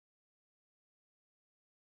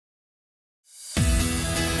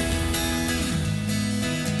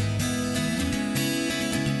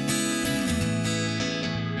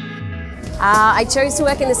I chose to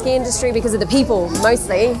work in the ski industry because of the people,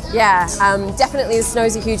 mostly. Yeah, definitely the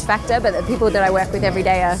snow's a huge factor, but the people that I work with every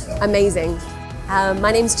day are amazing.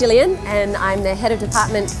 My name's Gillian and I'm the Head of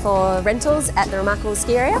Department for Rentals at the Remarkable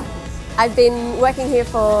Ski Area. I've been working here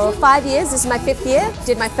for 5 years, this is my 5th year.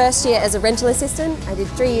 Did my first year as a rental assistant, I did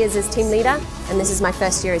 3 years as team leader, and this is my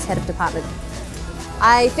first year as Head of Department.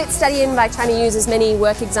 I fit study in by trying to use as many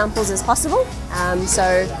work examples as possible.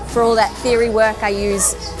 So for all that theory work, I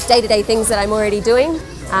use day-to-day things that I'm already doing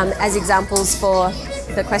as examples for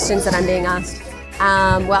the questions that I'm being asked.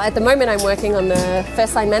 Well, at the moment I'm working on the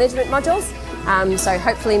first line management modules, so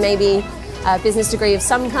hopefully maybe a business degree of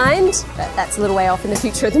some kind, but that's a little way off in the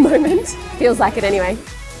future at the moment. Feels like it anyway.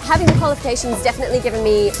 Having the qualification's definitely given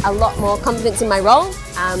me a lot more confidence in my role.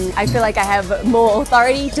 I feel like I have more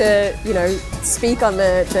authority to, speak on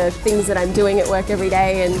the things that I'm doing at work every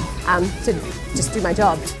day and to just do my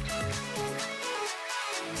job.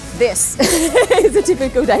 This is a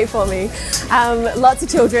typical day for me. Lots of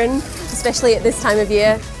children, especially at this time of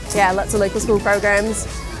year. Yeah, lots of local school programs.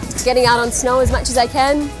 Getting out on snow as much as I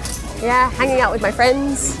can. Yeah, hanging out with my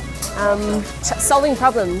friends. Solving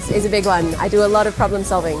problems is a big one. I do a lot of problem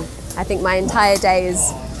solving. I think my entire day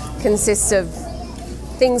consists of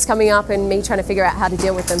things coming up and me trying to figure out how to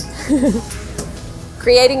deal with them.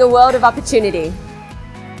 Creating a world of opportunity.